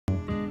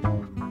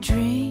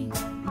Drink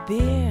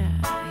beer,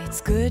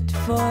 it's good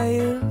for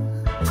you.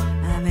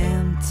 I'm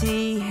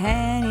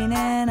empty-handed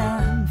and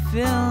I'm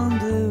feeling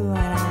blue,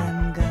 and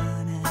I'm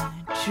gonna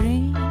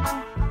drink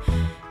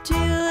till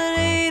the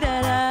day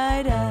that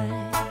I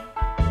die.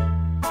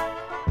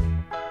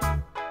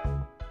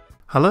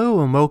 Hello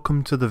and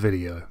welcome to the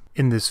video.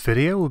 In this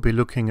video we'll be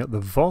looking at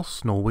the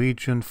Voss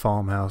Norwegian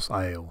Farmhouse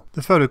Ale.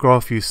 The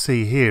photograph you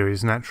see here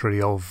is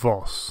naturally of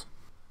Voss.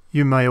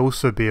 You may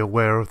also be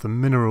aware of the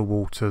mineral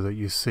water that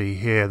you see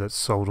here that's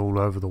sold all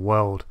over the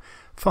world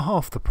for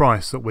half the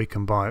price that we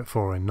can buy it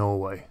for in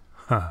Norway.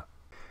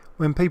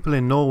 When people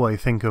in Norway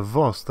think of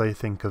Voss, they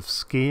think of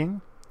skiing,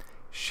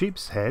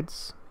 sheep's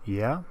heads,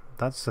 yeah,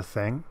 that's the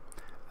thing,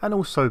 and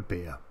also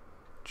beer.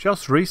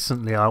 Just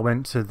recently I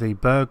went to the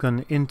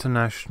Bergen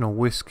International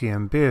Whiskey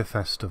and Beer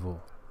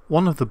Festival.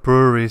 One of the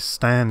brewery's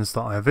stands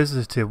that I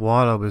visited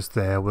while I was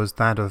there was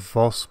that of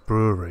Voss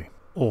Brewery,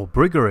 or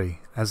Briggery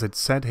as it's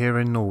said here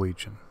in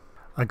Norwegian.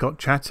 I got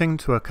chatting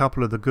to a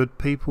couple of the good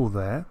people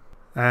there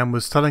and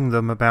was telling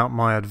them about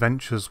my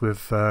adventures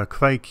with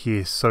Kveik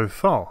yeast so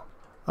far.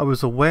 I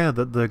was aware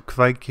that the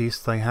Kveik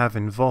yeast they have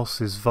in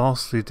Voss is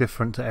vastly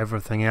different to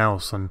everything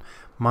else, and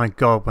my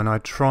god, when I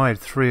tried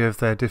 3 of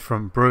their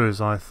different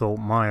brews I thought,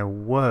 my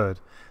word,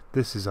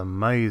 this is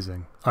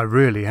amazing. I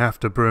really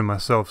have to brew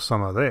myself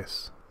some of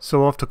this.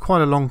 So after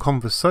quite a long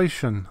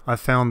conversation I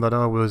found that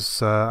I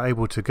was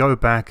able to go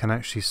back and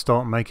actually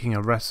start making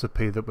a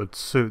recipe that would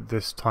suit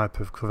this type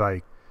of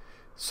Kveik.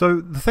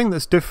 So the thing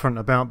that's different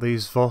about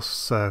these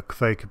Voss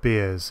Kveik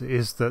beers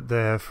is that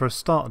they're for a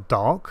start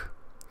dark,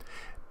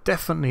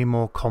 definitely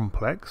more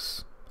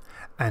complex,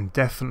 and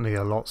definitely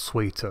a lot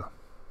sweeter.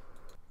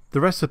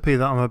 The recipe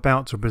that I'm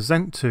about to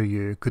present to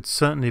you could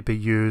certainly be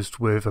used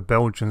with a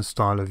Belgian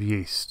style of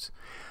yeast.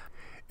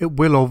 It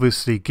will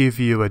obviously give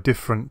you a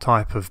different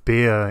type of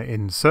beer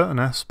in certain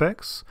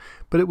aspects,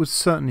 but it would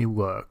certainly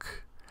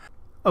work.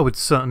 I would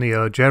certainly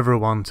urge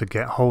everyone to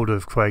get hold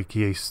of Kveik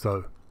yeast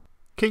though.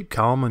 Keep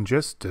calm and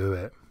just do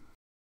it.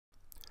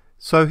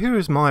 So here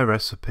is my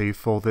recipe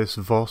for this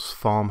Voss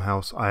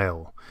Farmhouse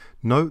Ale.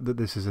 Note that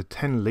this is a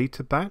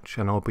 10-litre batch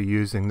and I'll be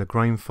using the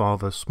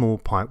Grainfather small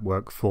pipe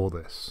work for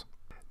this.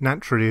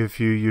 Naturally, if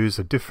you use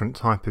a different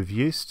type of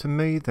yeast to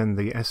me, then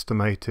the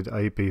estimated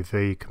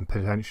ABV can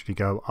potentially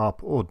go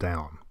up or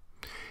down.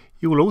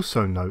 You will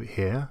also note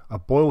here a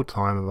boil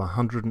time of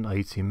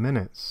 180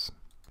 minutes.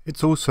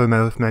 It's also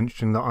worth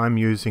mentioning that I'm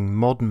using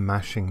modern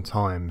mashing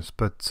times,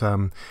 but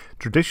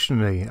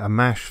traditionally a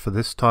mash for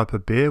this type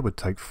of beer would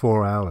take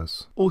 4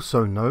 hours.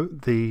 Also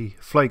note the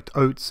flaked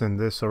oats in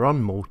this are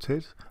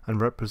un-malted and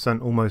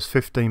represent almost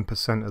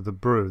 15% of the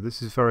brew.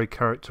 This is very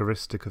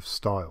characteristic of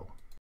style.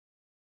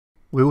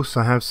 We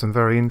also have some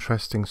very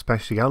interesting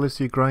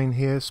speciality grain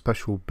here,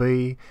 Special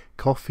B,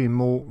 coffee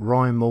malt,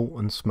 rye malt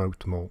and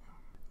smoked malt.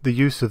 The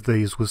use of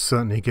these will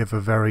certainly give a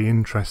very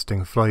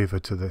interesting flavour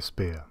to this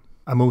beer.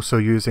 I'm also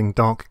using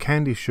dark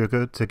candy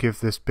sugar to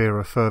give this beer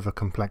a further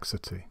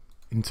complexity.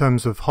 In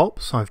terms of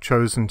hops, I've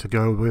chosen to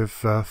go with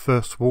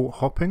first Wort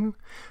hopping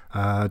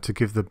to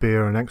give the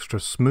beer an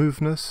extra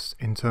smoothness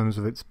in terms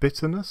of its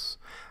bitterness,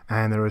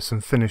 and there are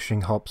some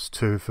finishing hops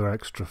too for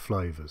extra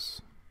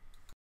flavours.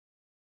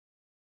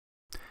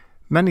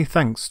 Many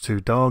thanks to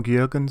Dag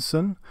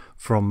Jørgensen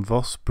from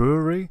Voss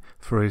Brewery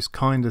for his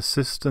kind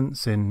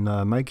assistance in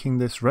making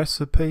this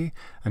recipe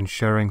and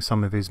sharing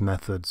some of his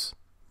methods.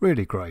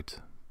 Really great.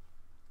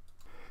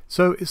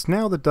 So it's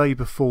now the day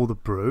before the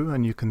brew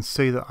and you can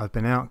see that I've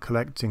been out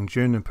collecting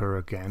juniper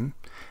again.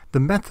 The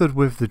method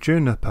with the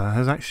juniper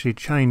has actually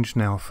changed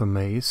now for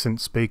me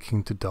since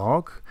speaking to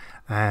Dag,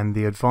 and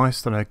the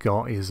advice that I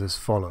got is as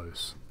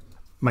follows.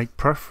 Make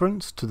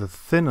preference to the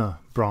thinner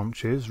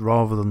branches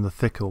rather than the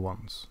thicker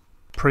ones.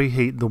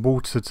 Preheat the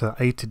water to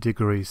 80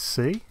 degrees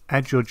C,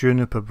 add your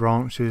juniper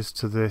branches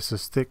to this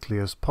as thickly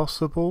as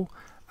possible,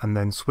 and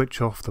then switch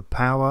off the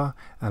power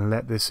and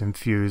let this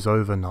infuse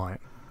overnight.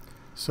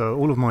 So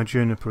all of my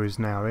juniper is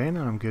now in,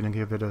 and I'm going to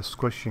give it a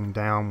squishing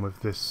down with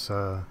this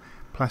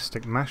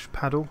plastic mash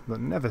paddle that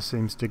never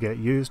seems to get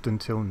used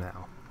until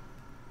now.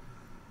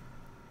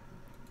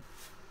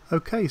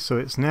 Okay, so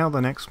it's now the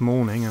next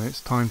morning and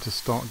it's time to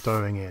start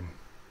doughing in.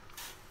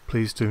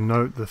 Please do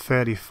note the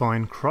fairly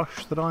fine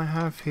crush that I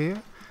have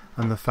here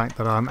and the fact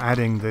that I'm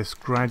adding this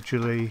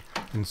gradually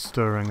and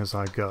stirring as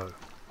I go.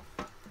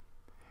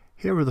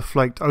 Here are the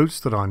flaked oats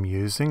that I'm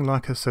using.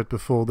 Like I said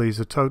before, these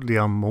are totally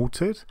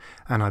unmalted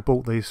and I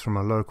bought these from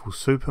a local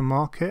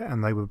supermarket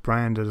and they were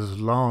branded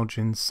as large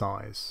in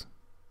size.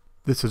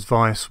 This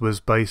advice was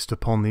based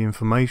upon the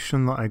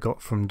information that I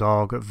got from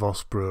Dag at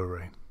Voss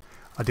Brewery.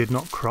 I did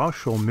not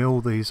crush or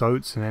mill these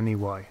oats in any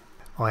way.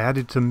 I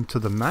added them to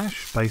the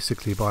mash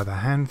basically by the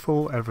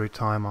handful every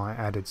time I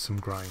added some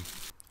grain.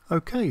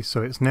 Okay,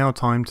 so it's now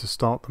time to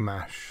start the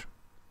mash.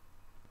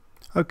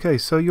 Okay,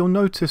 so you'll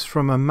notice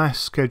from a mash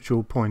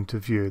schedule point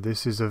of view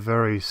this is a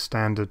very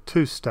standard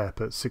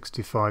 2-step at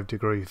 65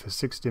 degrees for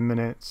 60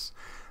 minutes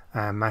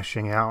and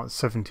mashing out at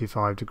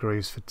 75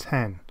 degrees for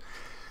 10.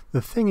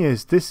 The thing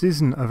is, this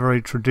isn't a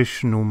very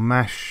traditional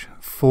mash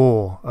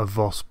for a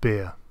Voss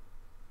beer.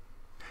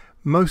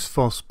 Most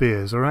Voss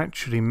beers are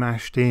actually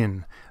mashed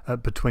in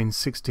at between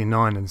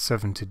 69 and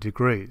 70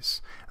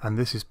 degrees, and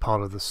this is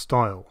part of the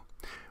style.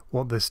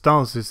 What this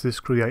does is this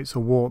creates a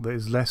wort that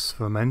is less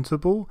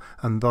fermentable,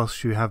 and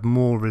thus you have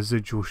more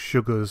residual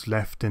sugars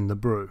left in the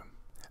brew.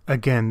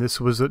 Again,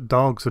 this was at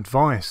DEG's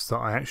advice that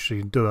I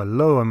actually do a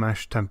lower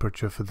mash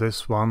temperature for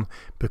this one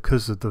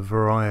because of the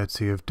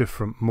variety of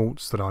different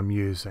malts that I'm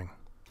using.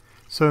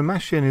 So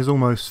mashing is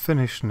almost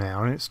finished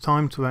now, and it's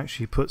time to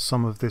actually put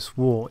some of this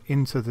wort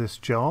into this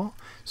jar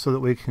so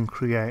that we can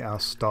create our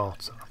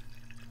starter.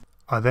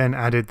 I then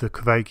added the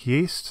Kveik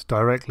yeast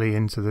directly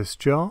into this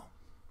jar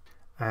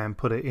and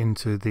put it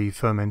into the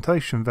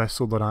fermentation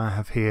vessel that I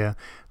have here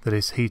that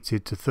is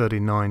heated to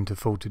 39 to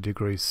 40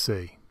 degrees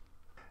C.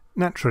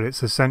 Naturally,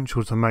 it's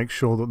essential to make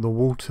sure that the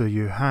water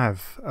you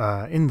have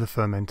in the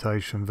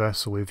fermentation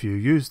vessel, if you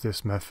use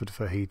this method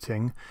for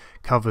heating,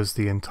 covers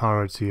the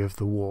entirety of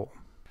the wort.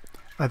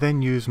 I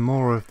then use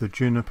more of the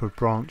juniper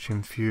branch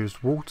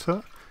infused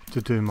water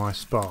to do my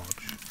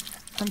sparge.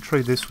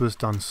 Naturally, this was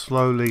done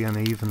slowly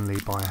and evenly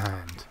by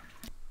hand.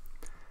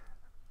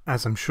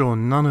 As I'm sure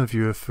none of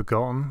you have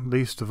forgotten,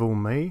 least of all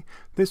me,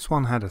 this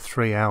one had a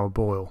 3-hour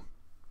boil.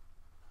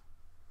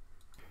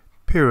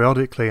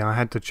 Periodically I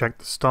had to check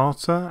the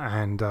starter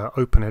and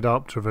open it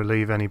up to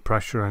relieve any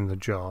pressure in the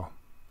jar.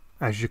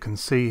 As you can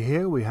see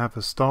here, we have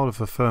a start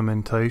of a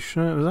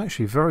fermentation. It was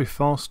actually very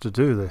fast to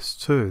do this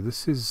too.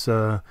 This is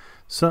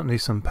certainly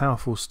some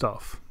powerful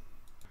stuff.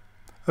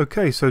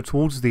 Okay, so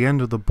towards the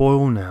end of the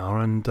boil now,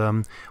 and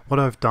what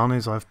I've done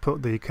is I've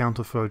put the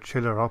counterflow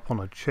chiller up on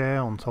a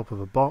chair on top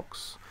of a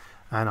box,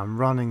 and I'm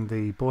running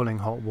the boiling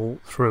hot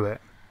wort through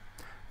it.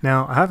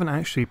 Now, I haven't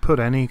actually put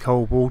any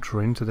cold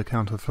water into the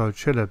counterflow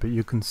chiller, but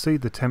you can see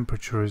the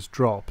temperature is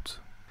dropped.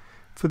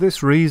 For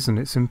this reason,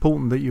 it's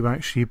important that you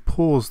actually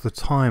pause the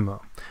timer,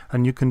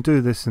 and you can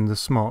do this in the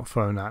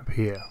smartphone app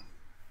here.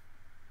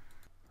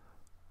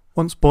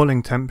 Once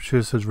boiling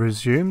temperatures has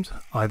resumed,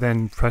 I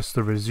then press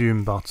the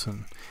resume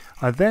button.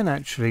 I then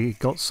actually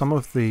got some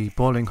of the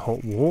boiling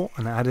hot wort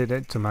and added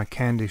it to my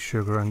Candi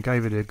sugar and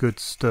gave it a good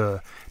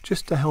stir,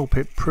 just to help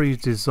it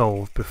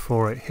pre-dissolve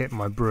before it hit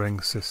my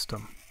brewing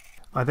system.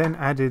 I then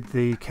added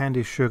the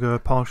Candi sugar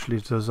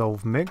partially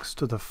dissolved mix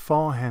to the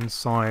far hand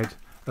side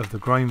of the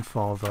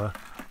Grainfather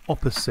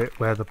opposite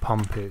where the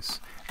pump is,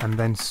 and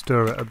then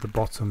stir it at the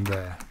bottom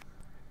there.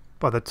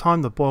 By the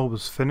time the boil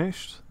was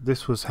finished,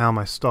 this was how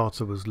my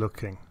starter was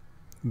looking.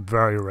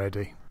 Very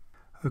ready.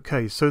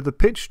 Okay, so the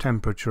pitch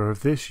temperature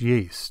of this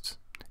yeast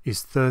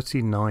is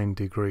 39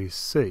 degrees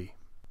C.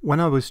 When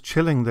I was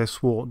chilling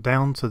this wort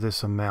down to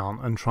this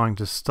amount and trying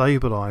to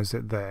stabilize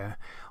it there,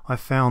 I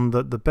found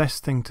that the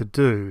best thing to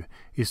do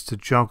is to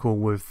juggle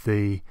with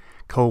the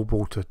cold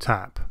water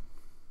tap.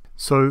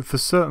 So for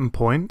certain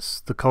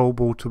points the cold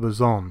water was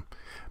on,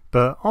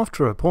 but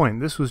after a point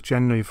this was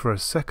generally for a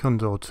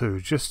second or two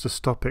just to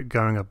stop it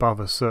going above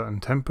a certain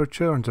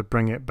temperature and to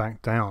bring it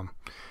back down.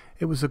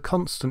 It was a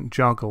constant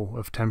juggle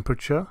of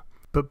temperature,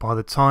 but by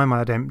the time I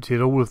had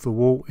emptied all of the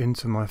wort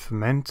into my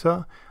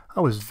fermenter,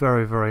 I was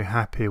very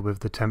happy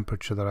with the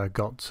temperature that I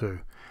got to.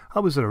 I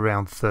was at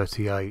around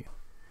 38.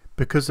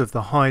 Because of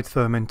the high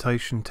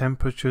fermentation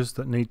temperatures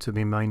that need to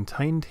be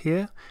maintained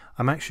here,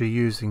 I'm actually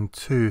using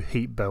 2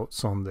 heat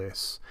belts on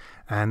this,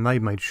 and they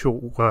made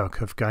short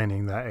work of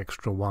gaining that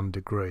extra 1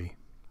 degree.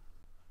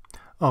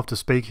 After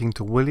speaking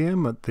to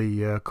William at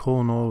the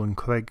Cornwall and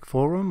Craig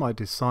forum, I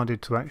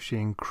decided to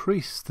actually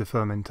increase the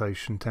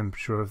fermentation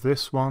temperature of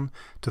this one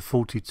to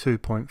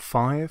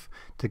 42.5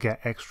 to get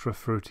extra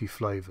fruity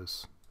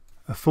flavours.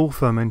 A full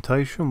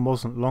fermentation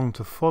wasn't long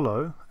to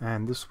follow,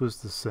 and this was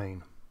the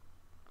scene.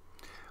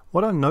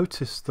 What I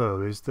noticed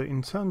though is that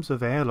in terms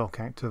of airlock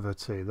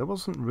activity there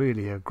wasn't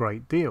really a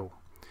great deal,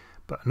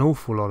 but an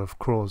awful lot of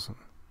krausen.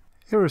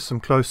 Here are some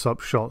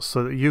close-up shots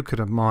so that you could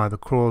admire the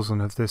krausen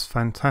of this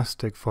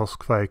fantastic Voss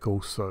Kveik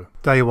also.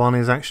 Day 1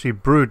 is actually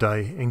brew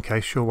day, in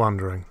case you're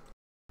wondering.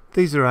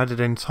 These are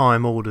added in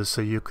time order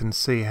so you can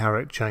see how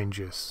it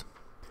changes.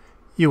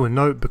 You will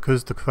note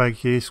because the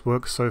Kveik yeast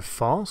works so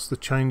fast, the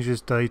changes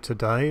day to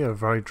day are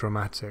very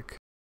dramatic.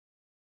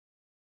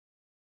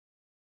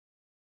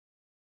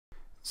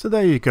 So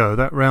there you go,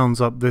 that rounds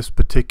up this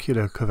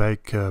particular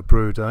Kveik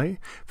brew day.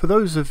 For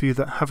those of you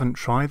that haven't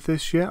tried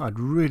this yet, I'd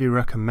really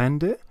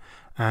recommend it,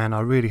 and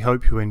I really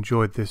hope you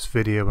enjoyed this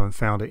video and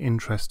found it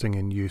interesting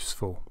and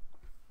useful.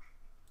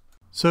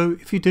 So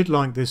if you did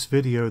like this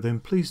video, then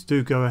please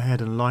do go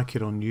ahead and like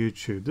it on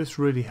YouTube. This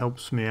really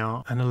helps me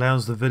out and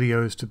allows the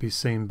videos to be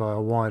seen by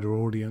a wider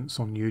audience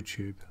on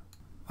YouTube.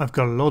 I've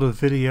got a lot of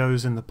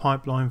videos in the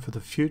pipeline for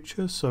the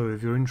future, so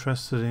if you're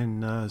interested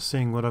in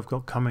seeing what I've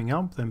got coming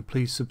up, then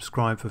please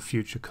subscribe for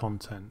future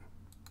content.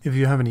 If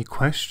you have any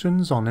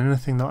questions on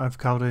anything that I've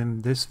covered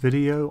in this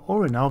video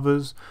or in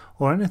others,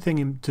 or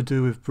anything to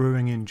do with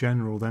brewing in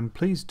general, then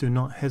please do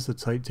not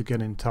hesitate to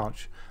get in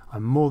touch.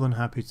 I'm more than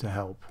happy to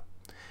help.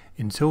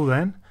 Until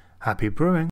then, happy brewing!